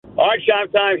All right,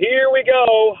 Shime time. Here we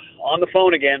go. On the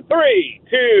phone again. 3,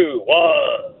 2,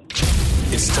 1.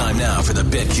 It's time now for the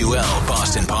BetQL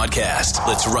Boston Podcast.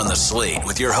 Let's run the slate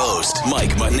with your host,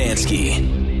 Mike Mutnansky.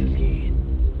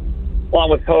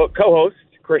 Along with co-host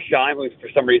Chris Shime, who's for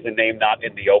some reason named not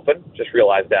in the open. Just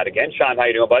realized that again. Shime, how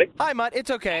you doing, buddy? Hi, Mutt.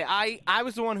 It's okay. I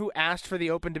was the one who asked for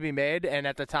the open to be made, and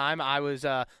at the time I was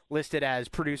listed as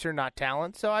producer, not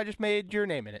talent, so I just made your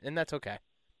name in it, and that's okay.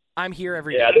 I'm here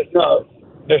every day. Yeah,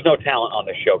 there's no talent on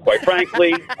this show, quite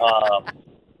frankly,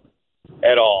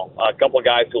 at all. A couple of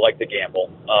guys who like to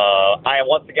gamble. I am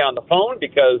once again on the phone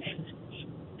because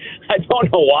I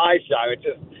don't know why, Shime. It's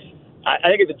just I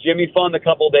think it's a Jimmy fun the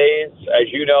couple of days.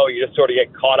 As you know, you just sort of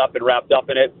get caught up and wrapped up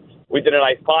in it. We did a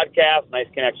nice podcast, nice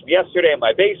connection yesterday in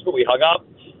my basement. We hung up.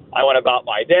 I went about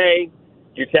my day.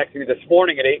 You texted me this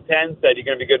morning at 8:10, said you're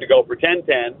going to be good to go for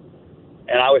 10:10,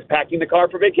 and I was packing the car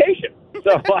for vacation.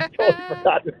 So I totally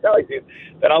forgot to tell you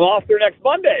that I'm off through next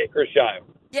Monday, Chris Shime.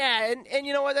 Yeah, and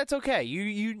you know what? That's okay.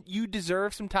 You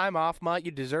deserve some time off, Mutt. You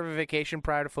deserve a vacation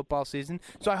prior to football season,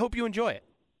 so I hope you enjoy it.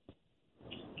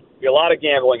 Be a lot of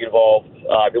gambling involved.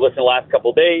 If you listen to the last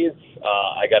couple of days,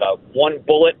 I got one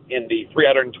bullet in the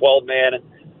 312-man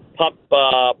Pup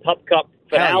Cup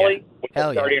finale, which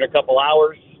is starting in a couple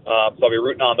hours. So I'll be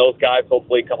rooting on those guys.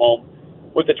 Hopefully come home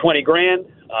with the $20,000.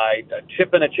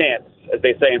 Chip in a chance, as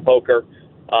they say in poker.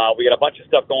 We got a bunch of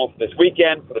stuff going for this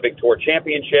weekend for the Big Tour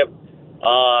Championship.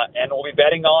 And we'll be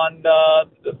betting on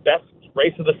the best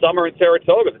race of the summer in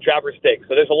Saratoga, the Travers Stakes.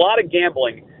 So there's a lot of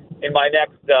gambling in my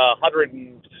next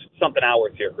 100-something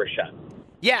hours here, Christian.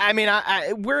 Yeah, I mean,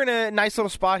 we're in a nice little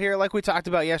spot here, like we talked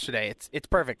about yesterday. It's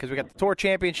perfect because we got the Tour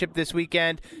Championship this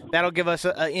weekend. That'll give us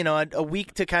a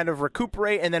week to kind of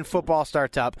recuperate, and then football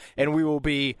starts up, and we will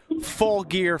be full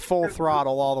gear, full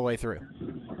throttle all the way through.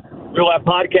 We'll have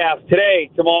podcasts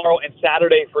today, tomorrow, and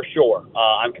Saturday for sure.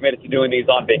 I'm committed to doing these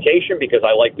on vacation because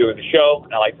I like doing the show,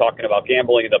 and I like talking about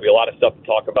gambling, and there'll be a lot of stuff to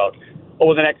talk about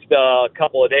over the next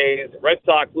couple of days. Red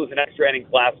Sox losing extra innings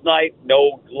last night.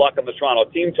 No luck on the Toronto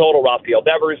team total. Rafael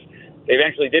Devers, they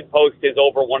eventually did post his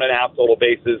over 1.5 total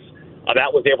bases. That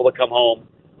was able to come home.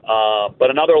 But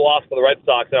another loss for the Red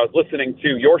Sox. And I was listening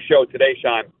to your show today,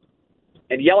 Shime,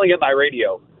 and yelling at my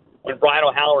radio when Brian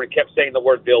O'Halloran kept saying the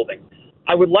word building.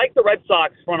 I would like the Red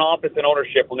Sox front office and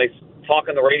ownership, when they talk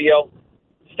on the radio,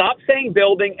 stop saying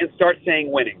building and start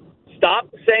saying winning.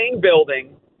 Stop saying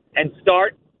building and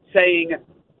start saying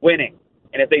winning.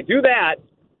 And if they do that,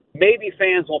 maybe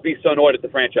fans won't be so annoyed at the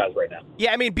franchise right now.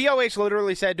 Yeah, I mean, BOH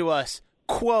literally said to us,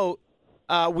 quote,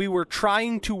 we were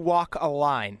trying to walk a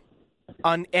line,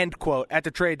 end quote, at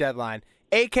the trade deadline.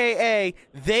 AKA,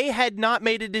 they had not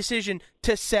made a decision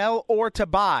to sell or to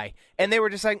buy. And they were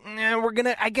just like,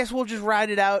 I guess we'll just ride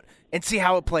it out and see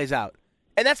how it plays out.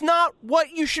 And that's not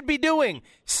what you should be doing.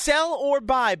 Sell or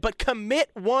buy, but commit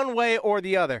one way or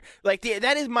the other.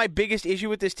 That is my biggest issue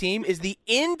with this team, is the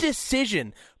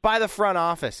indecision by the front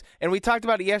office. And we talked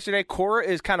about it yesterday. Cora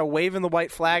is kind of waving the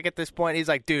white flag at this point. He's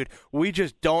like, dude, we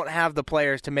just don't have the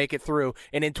players to make it through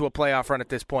and into a playoff run at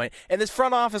this point. And this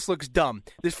front office looks dumb.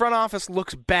 This front office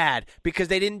looks bad because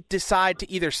they didn't decide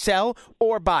to either sell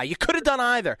or buy. You could have done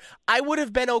either. I would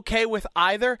have been okay with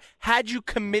either had you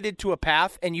committed to a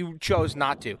path and you chose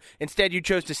not to. Instead, you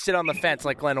chose to sit on the fence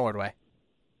like Glenn Ordway.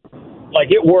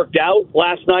 Like, it worked out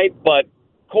last night, but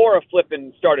Cora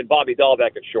flipping started Bobby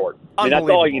Dahlbeck at short. I mean, that's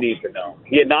all you need to know.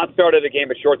 He had not started a game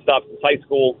at shortstop since high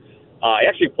school. He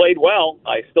actually played well.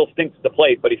 He still stinks at the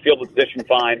plate, but he fielded the position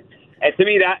fine. And to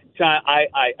me, that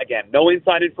again, no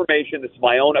inside information. This is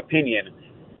my own opinion.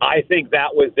 I think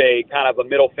that was a kind of a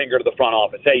middle finger to the front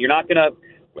office. Hey, you're not going to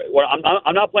 –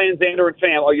 I'm not playing Xander and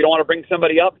Pham. Oh, you don't want to bring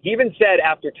somebody up? He even said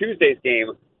after Tuesday's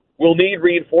game, we'll need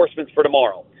reinforcements for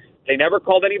tomorrow. They never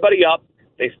called anybody up.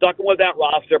 They stuck him with that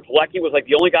roster. Pilecki was like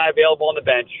the only guy available on the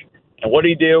bench. And what did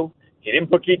he do? He didn't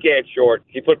put Kike at short.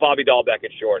 He put Bobby Dahlbeck at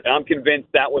short. And I'm convinced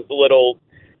that was the little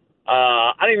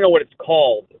I don't even know what it's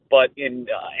called, but in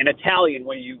Italian,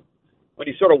 when you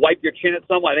sort of wipe your chin at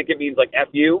someone, I think it means like F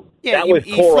you. Yeah, that was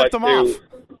you Cora flipped them off.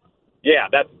 Yeah,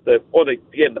 that's the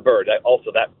bird.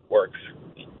 Also, that works.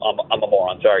 I'm a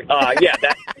moron. Sorry. Yeah,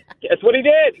 that's what he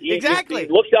did. Exactly.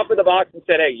 He looked up in the box and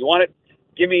said, "Hey, you want it?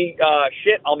 Give me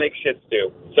shit. I'll make shit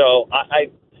stew." So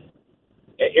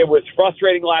it was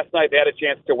frustrating last night. They had a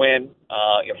chance to win.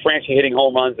 Franchi hitting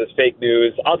home runs is fake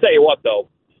news. I'll tell you what, though.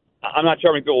 I'm not sure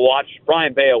how many people watch.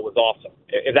 Brian Bale was awesome.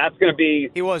 If that's going to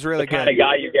be he was really the kind of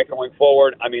guy you get going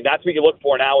forward, I mean, that's what you look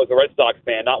for now as a Red Sox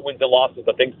fan, not wins and losses,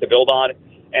 but things to build on.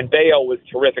 And Bale was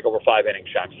terrific over 5 innings,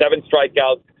 Sean. 7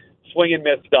 strikeouts, swing and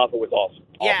miss stuff. It was awesome.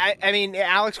 Yeah, I mean,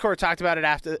 Alex Cora talked about it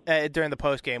after during the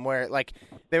postgame where, like,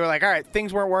 they were like, all right,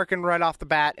 things weren't working right off the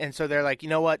bat, and so they're like, you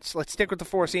know what, let's stick with the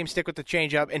four seam, stick with the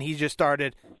changeup, and he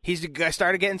started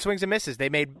getting swings and misses. They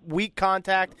made weak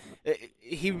contact.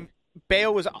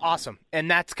 Bayo was awesome, and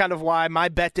that's kind of why my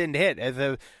bet didn't hit.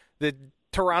 The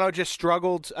Toronto just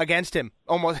struggled against him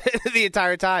almost the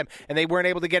entire time, and they weren't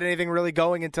able to get anything really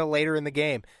going until later in the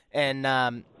game.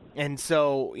 And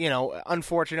so,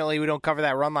 unfortunately, we don't cover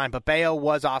that run line, but Bayo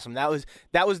was awesome. That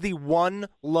was the one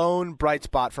lone bright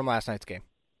spot from last night's game.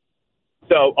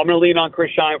 So I'm going to lean on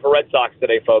Chris Scheim for Red Sox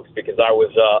today, folks, because I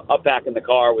was up back in the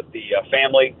car with the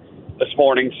family this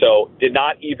morning, so did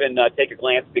not even take a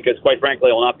glance because, quite frankly,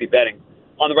 I will not be betting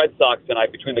on the Red Sox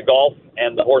tonight. Between the golf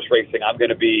and the horse racing, I'm going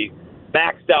to be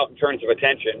maxed out in terms of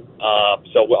attention.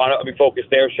 So I'll be focused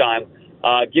there, Scheim.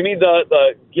 Give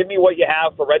me what you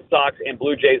have for Red Sox and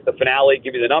Blue Jays, the finale.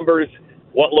 Give me the numbers.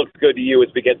 What looks good to you as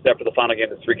we get set for the final game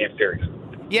of this 3-game series?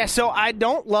 Yeah, so I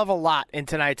don't love a lot in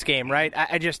tonight's game, right?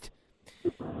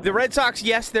 The Red Sox,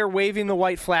 yes, they're waving the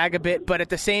white flag a bit, but at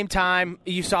the same time,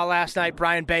 you saw last night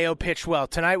Brian Bayo pitched well.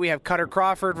 Tonight we have Cutter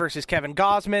Crawford versus Kevin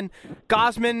Gausman.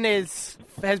 Gausman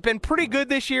has been pretty good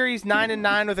this year. He's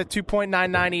 9-9 with a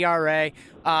 2.99 ERA.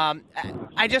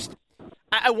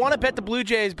 I want to bet the Blue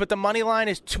Jays, but the money line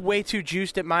is way too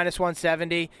juiced at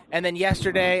 -170. And then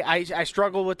yesterday, I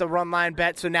struggled with the run line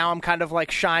bet, so now I'm kind of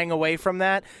like shying away from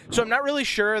that. So I'm not really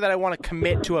sure that I want to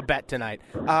commit to a bet tonight.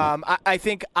 I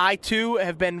think I, too,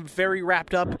 have been very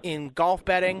wrapped up in golf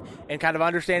betting and kind of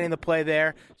understanding the play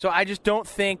there. So I just don't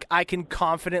think I can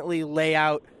confidently lay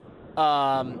out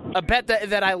a bet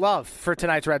that I love for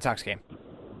tonight's Red Sox game.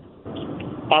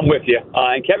 I'm with you.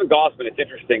 And Kevin Gausman, it's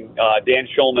interesting. Dan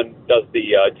Schulman does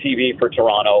the TV for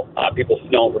Toronto. People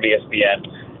know him from ESPN.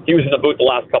 He was in the booth the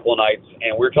last couple of nights,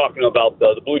 and we were talking about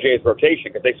the Blue Jays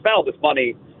rotation because they spent all this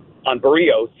money on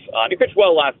Barrios. And he pitched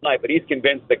well last night, but he's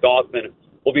convinced that Gausman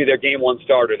will be their game one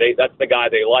starter. That's the guy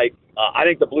they like. I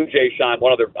think the Blue Jays shine. I'm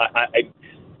going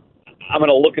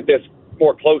to look at this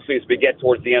more closely as we get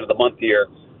towards the end of the month here.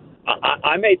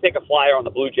 I may take a flyer on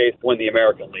the Blue Jays to win the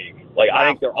American League. I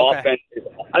think their offense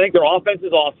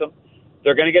is awesome.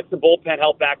 They're going to get some bullpen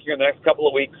help back here in the next couple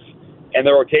of weeks, and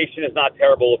the rotation is not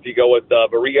terrible if you go with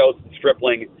Barrios,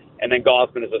 Stripling, and then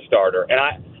Gausman as a starter. And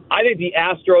I think the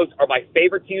Astros are my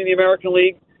favorite team in the American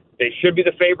League. They should be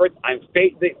the favorites. I'm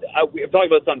talking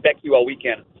about this on BetQL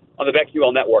weekend on the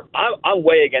BetQL network. I'm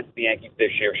way against the Yankees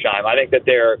this year, Scheim. I think that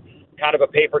they're kind of a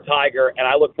paper tiger, and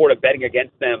I look forward to betting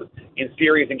against them in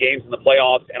series and games in the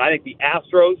playoffs. And I think the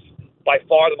Astros, by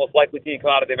far the most likely team to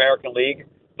come out of the American League,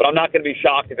 but I'm not going to be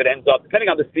shocked if it ends up, depending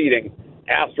on the seeding,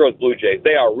 Astros, Blue Jays.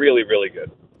 They are really, really good.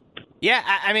 Yeah,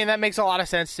 I mean, that makes a lot of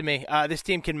sense to me. This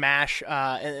team can mash,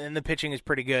 and the pitching is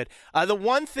pretty good. The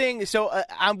one thing,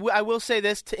 I will say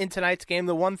this in tonight's game,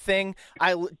 the one thing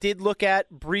I did look at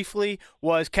briefly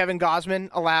was Kevin Gausman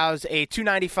allows a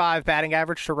 .295 batting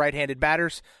average to right-handed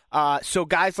batters. So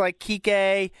guys like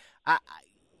Kike,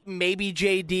 maybe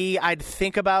JD, I'd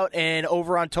think about, and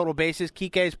over on total bases,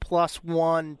 Kike is plus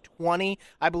 120.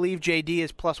 I believe JD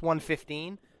is plus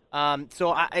 115.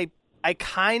 So I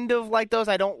kind of like those.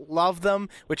 I don't love them,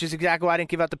 which is exactly why I didn't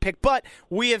give out the pick. But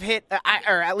we have hit,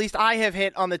 or at least I have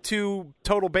hit on the two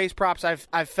total base props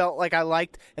I've felt like I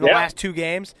liked in the last two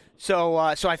games. So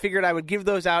I figured I would give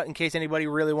those out in case anybody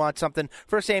really wants something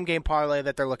for a same-game parlay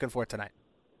that they're looking for tonight.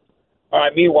 All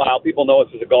right, meanwhile, people know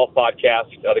this is a golf podcast.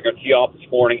 They're going to tee off this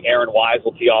morning. Aaron Wise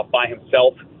will tee off by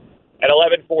himself at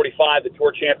 11:45, the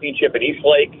Tour Championship in East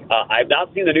Lake. I have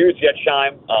not seen the news yet,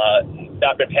 Scheim.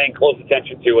 Not been paying close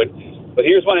attention to it. But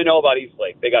here's what I know about East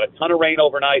Lake. They got a ton of rain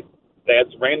overnight. They had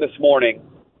some rain this morning.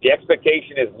 The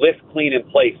expectation is lift, clean, in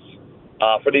place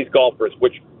for these golfers,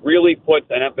 which really puts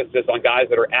an emphasis on guys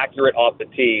that are accurate off the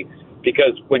tee.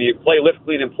 Because when you play lift,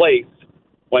 clean, in place,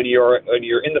 when you're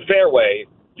in the fairway,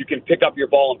 you can pick up your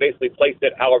ball and basically place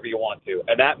it however you want to.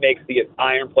 And that makes the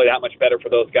iron play that much better for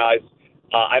those guys.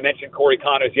 I mentioned Corey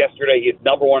Connors yesterday. He is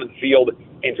number one in the field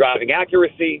in driving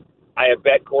accuracy. I have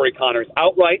bet Corey Connors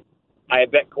outright. I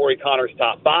have bet Corey Connors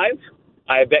top 5.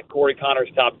 I have bet Corey Connors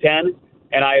top 10.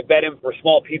 And I have bet him for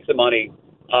small pizza money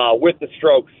with the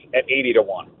strokes at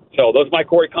 80-1. So those are my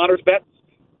Corey Connors bets.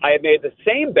 I have made the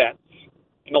same bets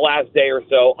in the last day or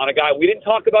so on a guy we didn't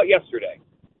talk about yesterday,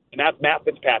 and that's Matt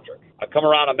Fitzpatrick. I've come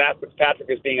around on Matt Fitzpatrick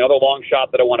as being another long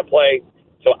shot that I want to play.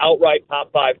 So outright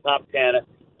top 5, top 10.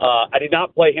 I did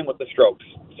not play him with the strokes.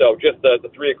 So just the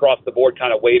three across the board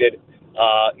kind of weighted,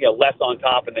 less on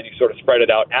top, and then you sort of spread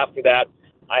it out. After that,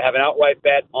 I have an outright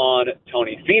bet on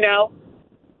Tony Finau,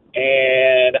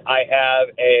 and I have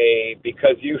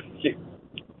because you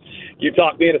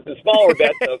talked me into some smaller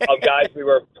bets of guys we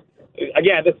were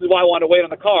again, this is why I want to wait on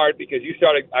the card, because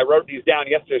I wrote these down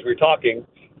yesterday as we were talking.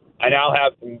 I now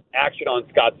have some action on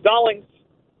Scott Stallings.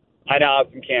 I now have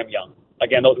some Cam Young.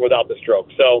 Again, those are without the stroke.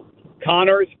 So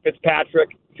Connors, Fitzpatrick,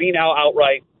 Finau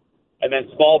outright, and then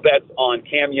small bets on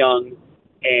Cam Young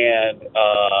and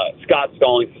Scott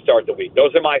Stallings to start the week.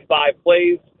 Those are my 5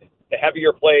 plays. The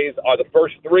heavier plays are the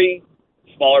first 3.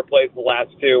 Smaller plays the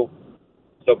last 2.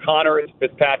 So Connors,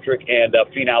 Fitzpatrick, and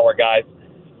Finau are guys.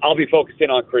 I'll be focusing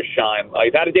on Chris Scheim.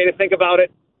 You've had a day to think about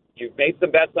it. You've made some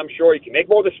bets, I'm sure. You can make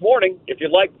more this morning if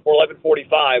you'd like before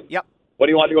 11:45. Yep. What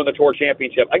do you want to do on the Tour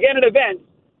Championship? Again, an event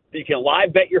that you can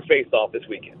live bet your face off this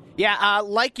weekend. Yeah,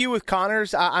 like you with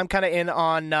Connors, I'm kind of in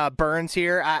on Burns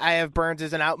here. I have Burns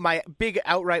as my big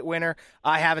outright winner.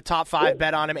 I have a top 5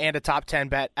 bet on him and a top 10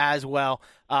 bet as well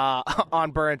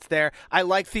on Burns there. I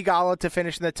like Thigala to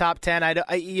finish in the top 10.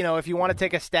 If you want to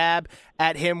take a stab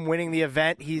at him winning the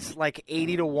event, he's like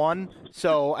 80-1.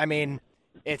 So, I mean,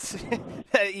 it's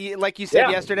like you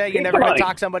said yesterday, you're never going to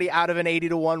talk somebody out of an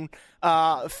 80-1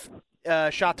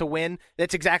 shot to win.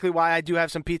 That's exactly why I do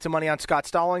have some pizza money on Scott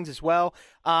Stallings as well.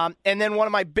 And then one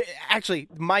of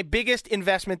my biggest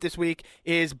investment this week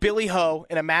is Billy Ho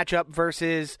in a matchup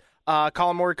versus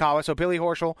Colin Morikawa. So Billy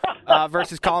Horschel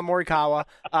versus Colin Morikawa.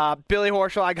 Billy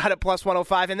Horschel, I got it plus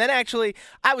 105. And then actually,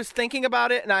 I was thinking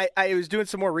about it, and I was doing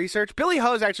some more research. Billy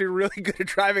Ho is actually really good at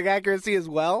driving accuracy as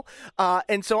well.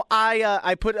 And so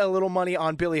I put a little money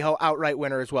on Billy Ho outright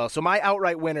winner as well. So my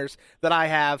outright winners that I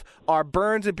have are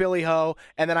Burns and Billy Ho,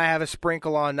 and then I have a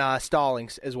sprinkle on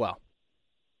Stallings as well.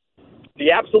 The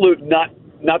absolute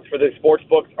nuts for the sports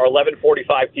books are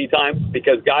 11:45 tee times,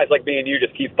 because guys like me and you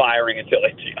just keep firing until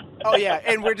they tee. Oh yeah,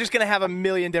 and we're just gonna have a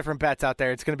million different bets out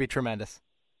there. It's gonna be tremendous.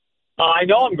 I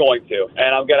know I'm going to,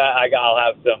 and I'll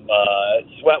have some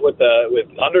sweat with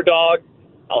underdog.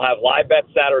 I'll have live bets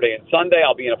Saturday and Sunday.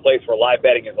 I'll be in a place where live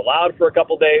betting is allowed for a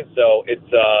couple days, so it's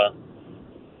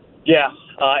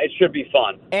it should be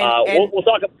fun. We'll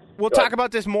talk. We'll talk about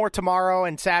this more tomorrow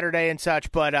and Saturday and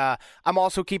such, but I'm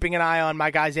also keeping an eye on my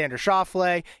guy Xander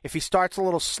Schauffele. If he starts a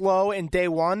little slow in day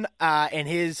one and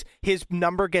his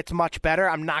number gets much better,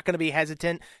 I'm not going to be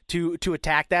hesitant to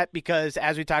attack that, because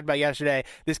as we talked about yesterday,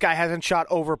 this guy hasn't shot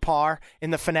over par in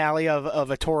the finale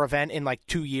of a tour event in like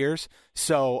 2 years.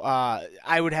 So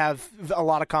I would have a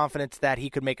lot of confidence that he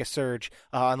could make a surge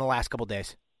in the last couple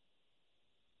days.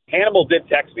 Hannibal did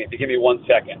text me. To give me 1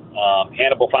 second.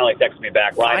 Hannibal finally texted me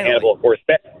back. Ryan Hannibal, of course,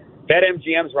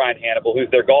 BetMGM's Ryan Hannibal, who's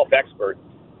their golf expert,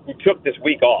 who took this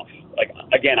week off. Like,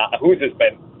 again, who's this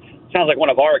been? Sounds like one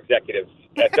of our executives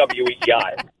at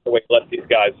WEEI, the way he lets these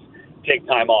guys take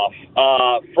time off.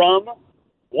 From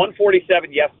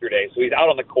 147 yesterday, so he's out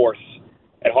on the course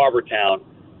at Harbour Town.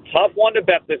 Tough one to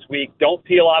bet this week. Don't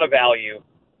see a lot of value.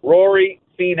 Rory,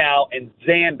 Finau, and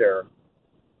Xander,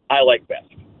 I like best.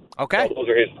 Okay. So those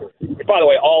are his. By the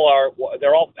way,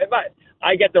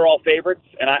 I get they're all favorites,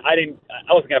 and I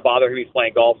wasn't going to bother him. He's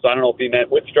playing golf, so I don't know if he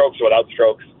meant with strokes or without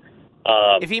strokes.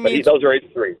 Those are his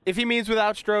 3. If he means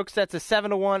without strokes, that's a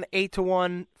 7-1,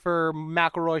 8-1 for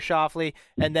McIlroy, Schauffele,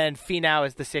 and then Finau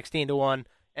is the 16-1.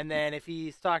 And then if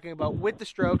he's talking about with the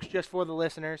strokes, just for the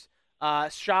listeners,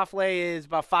 Schauffele is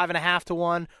about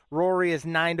 5.5-1, Rory is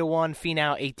 9-1,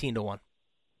 Finau 18-1.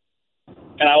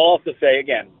 And I will also say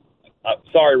again.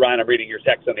 Sorry, Ryan, I'm reading your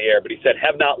text on the air, but he said,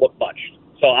 have not looked much.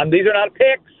 So these are not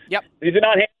picks. Yep. These are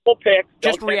not Hannibal picks.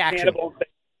 Just reaction.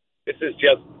 This is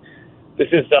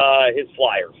his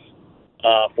flyers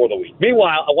for the week.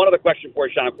 Meanwhile, one other question for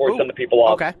you, Sean, before we send the people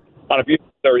off. Okay. On a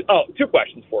beautiful Thursday. 2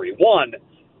 questions for you. One,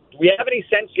 do we have any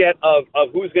sense yet of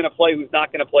who's going to play, who's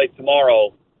not going to play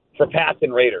tomorrow for Pats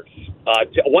and Raiders?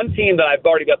 One team that I've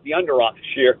already bet the under on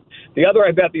this year. The other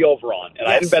I bet the over on, and yes.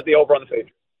 I didn't bet the over on the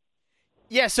Patriots.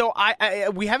 Yeah, so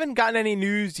we haven't gotten any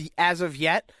news as of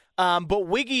yet, but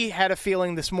Wiggy had a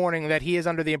feeling this morning that he is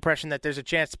under the impression that there's a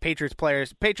chance Patriots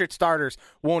starters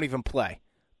won't even play.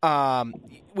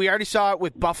 We already saw it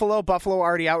with Buffalo. Buffalo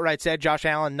already outright said Josh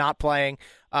Allen not playing,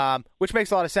 which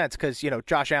makes a lot of sense because,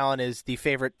 Josh Allen is the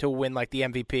favorite to win like the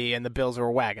MVP and the Bills are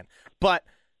a wagon. But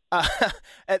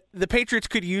the Patriots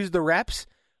could use the reps.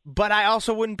 But I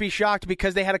also wouldn't be shocked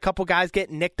because they had a couple guys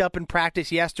get nicked up in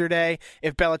practice yesterday.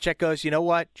 If Belichick goes, you know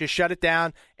what, just shut it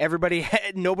down.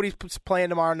 Nobody's playing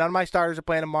tomorrow. None of my starters are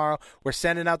playing tomorrow. We're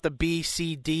sending out the B,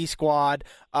 C, D squad.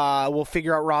 We'll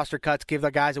figure out roster cuts, give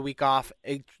the guys a week off,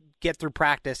 get through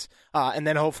practice, and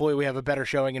then hopefully we have a better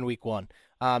showing in week 1.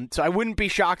 So I wouldn't be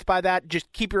shocked by that.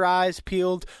 Just keep your eyes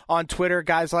peeled on Twitter.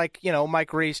 Guys like,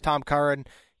 Mike Reese, Tom Curran,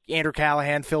 Andrew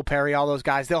Callahan, Phil Perry, all those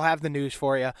guys, they'll have the news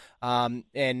for you. And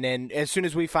then as soon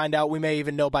as we find out, we may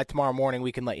even know by tomorrow morning,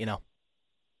 we can let you know.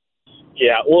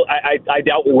 Yeah, well, I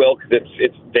doubt we will because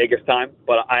it's Vegas time.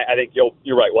 But I think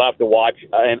you're right. We'll have to watch.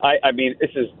 And I mean,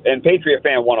 this is and Patriot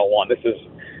fan 101. This is,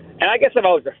 and I guess if I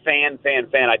was a fan,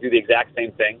 I'd do the exact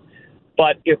same thing.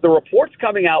 But if the reports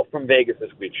coming out from Vegas this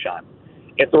week, Sean,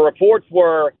 if the reports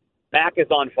were Mac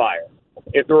is on fire,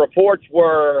 if the reports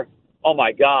were, oh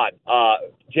my God,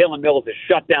 Jalen Mills has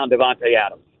shut down Devontae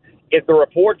Adams, if the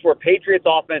reports were Patriots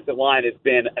offensive line has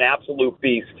been an absolute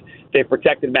beast, they've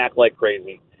protected Mac like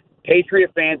crazy,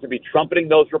 Patriot fans would be trumpeting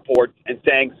those reports and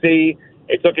saying, see,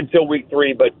 it took until week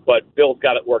 3, but Bill's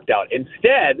got it worked out.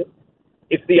 Instead,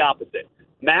 it's the opposite.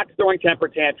 Mac's throwing temper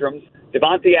tantrums.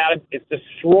 Devontae Adams is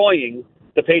destroying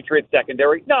the Patriots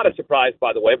secondary. Not a surprise,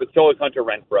 by the way, but so is Hunter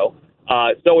Renfrow.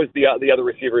 So is the other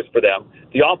receivers for them.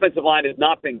 The offensive line has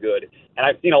not been good. And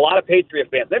I've seen a lot of Patriot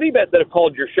fans, maybe that have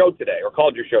called your show today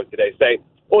say,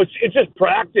 oh, it's just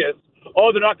practice.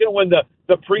 Oh, they're not going to win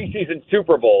the preseason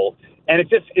Super Bowl. And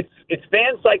it's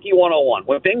fan psyche 101.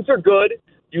 When things are good,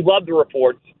 you love the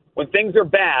reports. When things are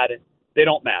bad, they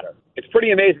don't matter. It's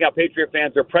pretty amazing how Patriot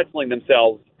fans are pretzeling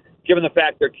themselves, given the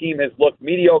fact their team has looked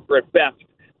mediocre at best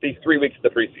these 3 weeks of the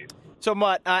preseason. So,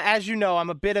 Mutt, as you know, I'm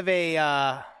a bit of a,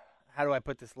 how do I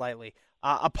put this lightly,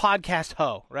 a podcast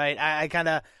hoe, right?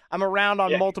 I'm around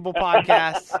on multiple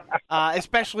podcasts,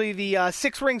 especially the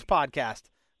Six Rings podcast,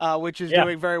 which is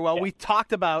doing very well. Yeah. We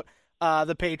talked about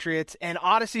the Patriots, and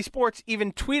Odyssey Sports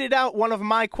even tweeted out one of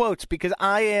my quotes because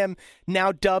I am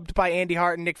now dubbed by Andy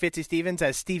Hart and Nick Fitzy-Stevens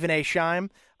as Stephen A. Scheim.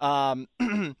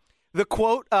 The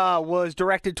quote was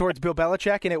directed towards Bill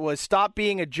Belichick, and it was, stop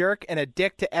being a jerk and a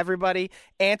dick to everybody,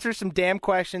 answer some damn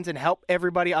questions, and help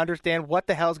everybody understand what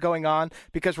the hell's going on,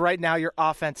 because right now your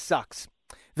offense sucks.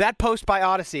 That post by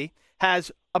Odyssey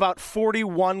has about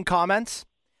 41 comments.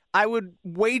 I would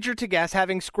wager to guess,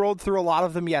 having scrolled through a lot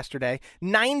of them yesterday,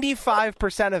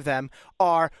 95% of them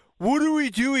are, what are we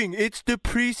doing? It's the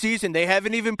preseason. They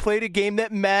haven't even played a game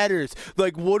that matters.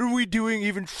 Like, what are we doing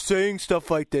even saying stuff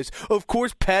like this? Of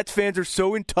course, Pats fans are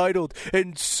so entitled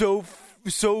and so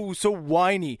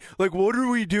whiny. Like, what are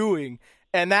we doing?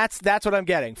 And that's what I'm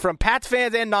getting from Pats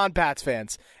fans and non-Pats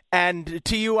fans. And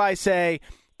to you, I say,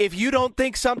 if you don't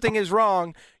think something is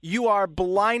wrong, you are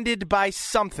blinded by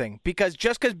something. Because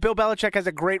just because Bill Belichick has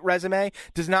a great resume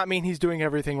does not mean he's doing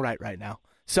everything right now.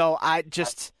 So I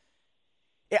don't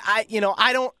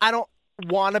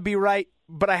want to be right,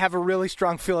 but I have a really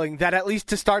strong feeling that at least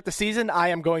to start the season, I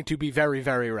am going to be very,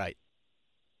 very right.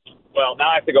 Well, now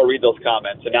I have to go read those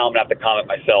comments, and now I'm going to have to comment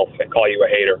myself and call you a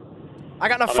hater. I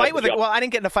got in a fight with it. Well, I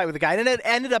didn't get in a fight with the guy, and it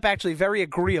ended up actually very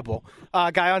agreeable.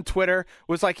 A guy on Twitter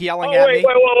was like yelling at me.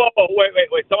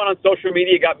 Wait. Someone on social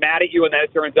media got mad at you, and then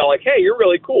it turns out like, hey, you're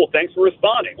really cool. Thanks for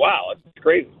responding. Wow, that's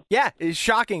crazy. Yeah, it's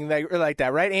shocking like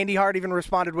that, right? Andy Hart even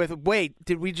responded with, wait,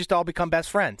 did we just all become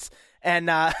best friends?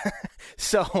 And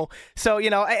so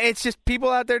it's just people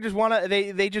out there just want to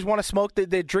they just want to smoke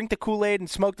they drink the Kool-Aid and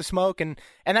smoke the smoke, and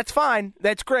that's fine.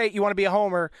 That's great. You want to be a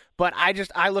homer, but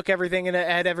I look at everything in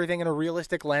a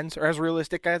realistic lens, or as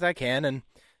realistic as I can, and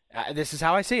this is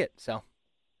how I see it. So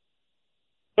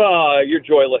you're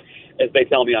joyless, as they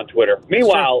tell me on Twitter.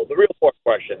 Meanwhile, the real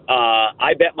question: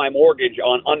 I bet my mortgage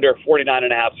on under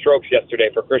 49.5 strokes yesterday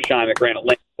for Chris Scheim at Granite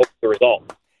Lane. What's the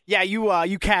result? Yeah,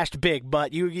 you cashed big,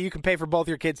 but you can pay for both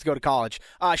your kids to go to college.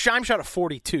 Scheim shot a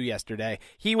 42 yesterday.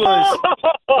 He was.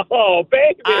 Oh,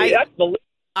 baby, that's the.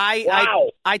 Wow.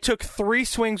 I took 3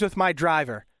 swings with my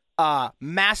driver.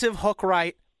 Massive hook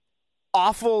right,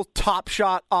 awful top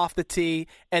shot off the tee,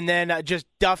 and then just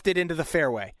duffed it into the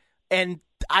fairway. And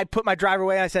I put my driver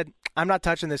away. And I said, I'm not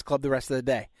touching this club the rest of the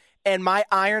day. And my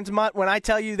irons, Mutt, when I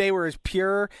tell you they were as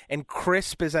pure and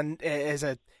crisp as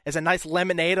a nice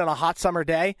lemonade on a hot summer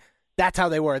day, that's how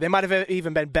they were. They might have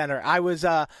even been better. I was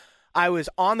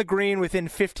on the green within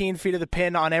 15 feet of the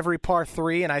pin on every par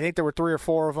 3, and I think there were 3 or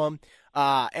 4 of them.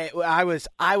 I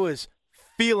was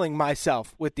feeling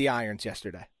myself with the irons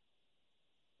yesterday.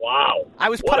 Wow. I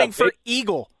was putting for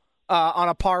eagle on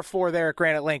a par 4 there at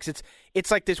Granite Links.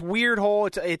 It's like this weird hole.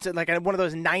 It's like one of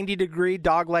those 90-degree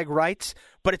dogleg rights,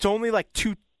 but it's only like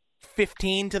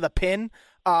 215 to the pin.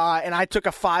 And I took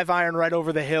a 5-iron right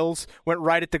over the hills, went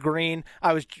right at the green.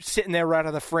 I was sitting there right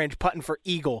on the fringe, putting for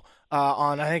eagle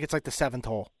on, I think it's like the 7th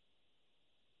hole.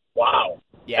 Wow.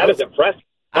 Yeah, that is impressive.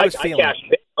 I was feeling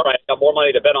it. All right, I got more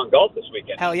money to bet on golf this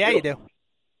weekend. Hell yeah, you do.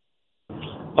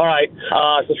 All right,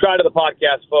 subscribe to the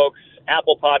podcast, folks.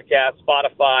 Apple Podcasts,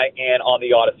 Spotify, and on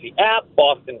the Odyssey app.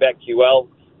 Boston BetQL,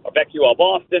 or BetQL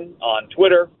Boston on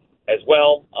Twitter as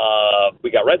well.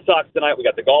 We got Red Sox tonight. We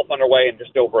got the golf underway in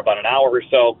just over about an hour or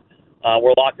so.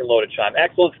 We're locked and loaded, Scheim.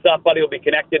 Excellent stuff, buddy. We'll be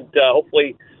connected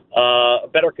hopefully a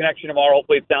better connection tomorrow.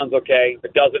 Hopefully it sounds okay. If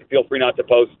it doesn't, feel free not to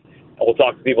post. And we'll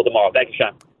talk to people tomorrow. Thank you,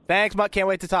 Sean. Thanks, Mutt. Can't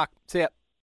wait to talk. See ya.